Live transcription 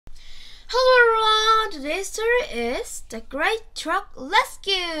Hello everyone! Today's story is The Great Truck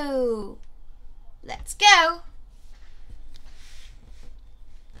Rescue. Let's go!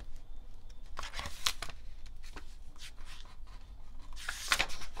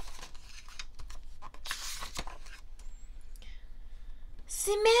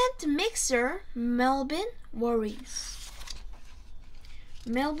 Cement mixer. Melvin worries.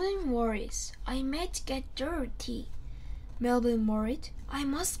 Melvin worries. I might get dirty. Melvin worried. I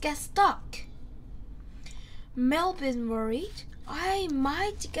must get stuck. Melvin worried. I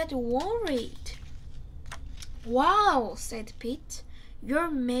might get worried. Wow, said Pete. You're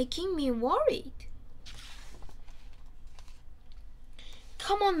making me worried.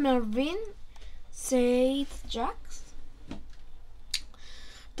 Come on, Melvin, said Jack.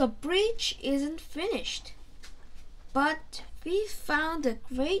 The bridge isn't finished, but we found a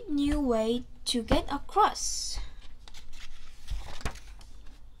great new way to get across.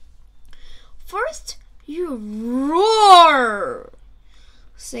 First, you roar,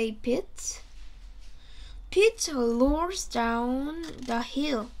 said Pete. Pete roars down the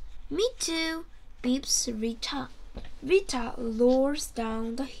hill. Me too, beeps Rita. Rita roars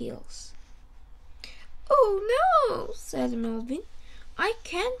down the hills. Oh no, said Melvin. I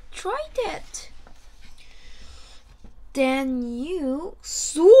can't try that. Then you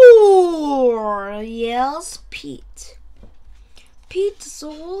soar, yells Pete. Pete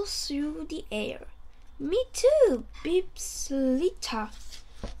soars through the air. Me too, beeps Lita.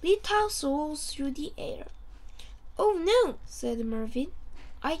 Lita soars through the air. Oh no, said Mervyn.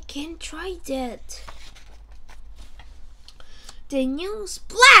 I can't try that. Then you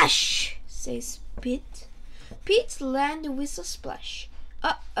splash, says Pete. Pete lands with a splash.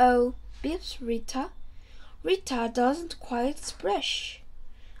 Uh-oh, beeps Rita. Rita doesn't quite splash.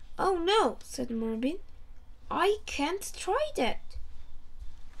 Oh no, said Mervyn. I can't try that.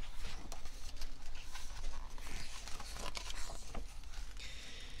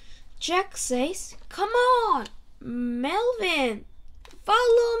 Jack says, Come on, Melvin,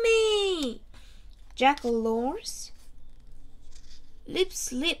 follow me. Jack lowers.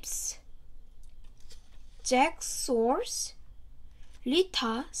 Lips. Jack soars.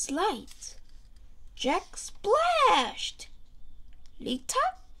 Lita slides. Jack splashed. Lita?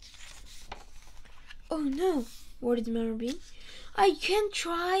 Oh no, worried Melvin. I can't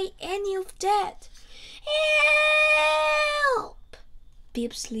try any of that. Help!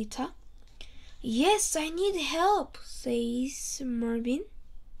 Beeps Lita. Yes, I need help, says Mervyn.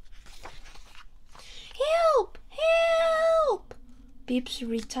 Help! Help! Beeps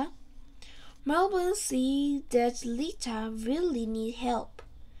Rita. Melvin sees that Lita really needs help,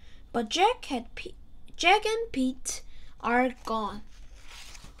 but Jack and Pete are gone.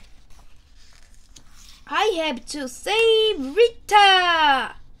 I have to save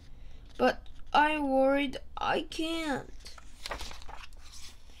Rita, but I'm worried I can't.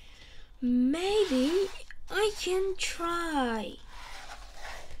 Maybe I can try.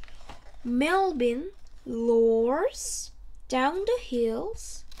 Melvin roars down the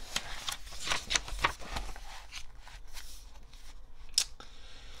hills.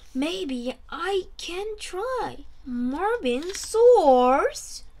 Maybe I can try. Marvin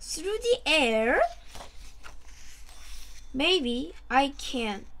soars through the air. Maybe I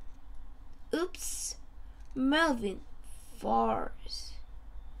can. Oops, Melvin falls.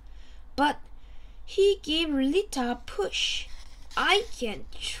 But he gave Lita a push. I can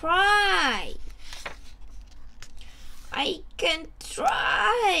try. I can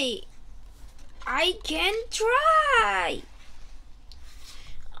try. I can try.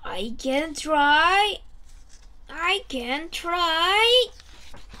 I can try. I can try.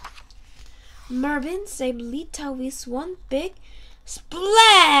 Mervyn saved Lita with one big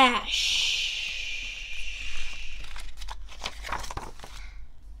splash.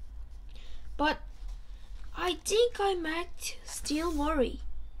 But I think I might still worry.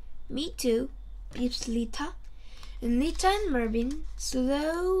 Me too, beeps Lita. And Lita and Mervyn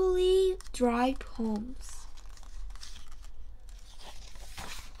slowly drive home.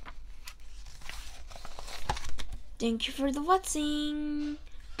 Thank you for the watching.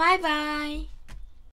 Bye bye.